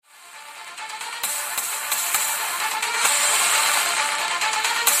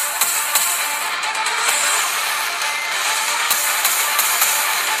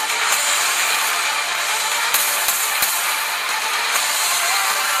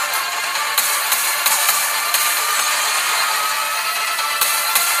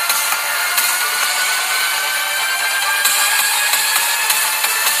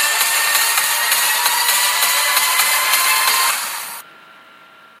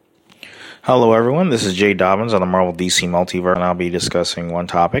Hello, everyone. This is Jay Dobbins on the Marvel DC Multiverse, and I'll be discussing one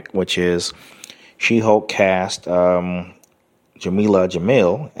topic, which is She-Hulk cast Jameela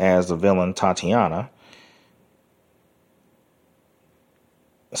Jamil as the villain Titania.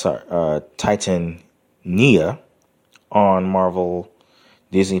 Titania on Marvel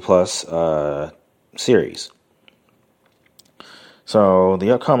Disney Plus series. So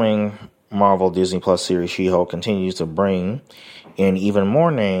the upcoming Marvel Disney Plus series She-Hulk continues to bring in even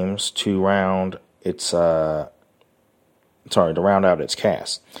more names to round out its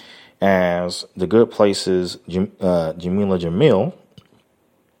cast, as The Good Place's Jameela Jamil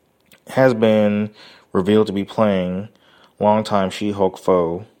has been revealed to be playing longtime She-Hulk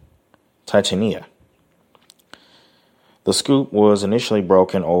foe Titania. The scoop was initially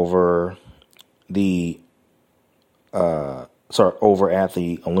broken over at the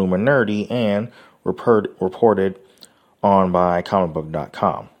Illuminati and reported on by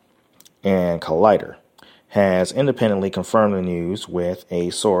comicbook.com, and Collider has independently confirmed the news with a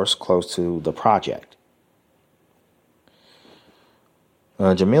source close to the project.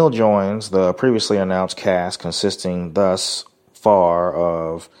 Jamil joins the previously announced cast consisting thus far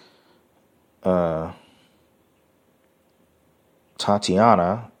of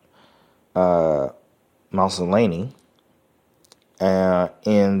Tatiana Maslany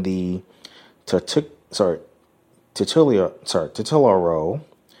in the titular role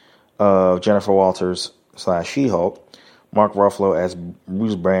of Jennifer Walters / She-Hulk, Mark Ruffalo as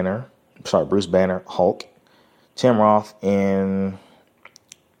Bruce Banner Hulk, Tim Roth in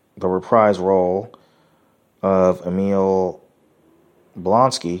the reprise role of Emil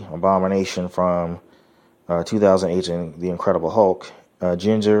Blonsky, Abomination from 2008 in The Incredible Hulk,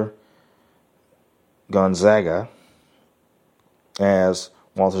 Ginger Gonzaga as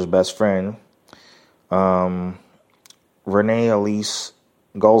Walter's best friend, Renee Elise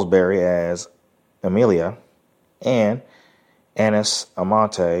Goldsberry as Amelia, and Anis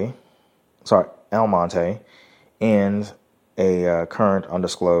Almonte in a current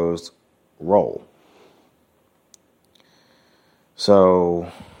undisclosed role.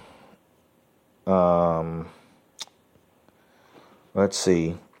 So, let's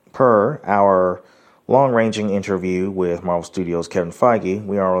see. Per our long-ranging interview with Marvel Studios' Kevin Feige,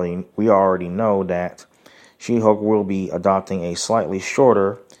 we already know that She-Hulk will be adopting a slightly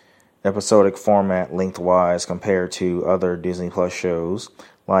shorter episodic format lengthwise compared to other Disney Plus shows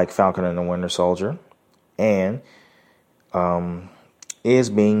like Falcon and the Winter Soldier, and is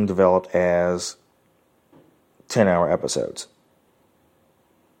being developed as 10 half-hour episodes.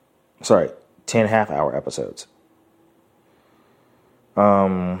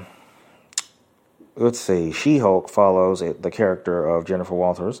 Let's see. She-Hulk follows the character of Jennifer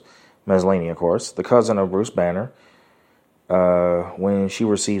Walters, Maslany, of course, the cousin of Bruce Banner. When she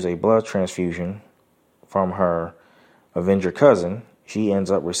receives a blood transfusion from her Avenger cousin, she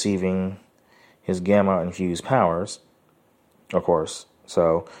ends up receiving his gamma-infused powers, of course.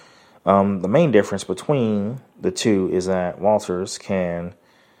 So, the main difference between the two is that Walters can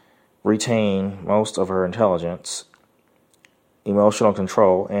retain most of her intelligence, emotional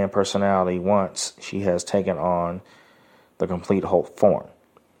control, and personality once she has taken on the complete Hulk form.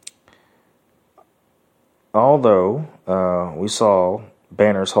 Although we saw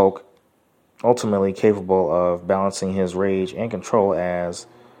Banner's Hulk ultimately capable of balancing his rage and control as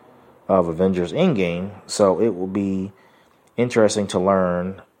of Avengers Endgame, so it will be interesting to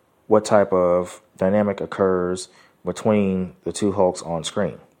learn what type of dynamic occurs between the two Hulks on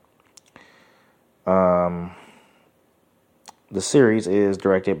screen. The series is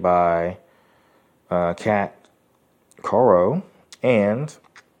directed by Kat Coro and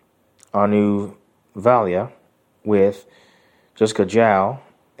Anu Valia, with Jessica Zhao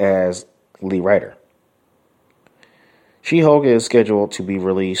as lead writer. She-Hulk is scheduled to be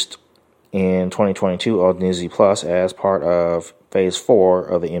released in 2022 on Disney Plus as part of Phase 4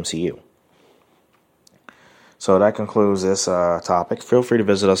 of the MCU. So that concludes this topic. Feel free to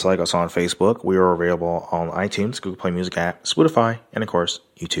visit us, like us on Facebook. We are available on iTunes, Google Play Music app, Spotify, and of course,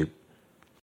 YouTube.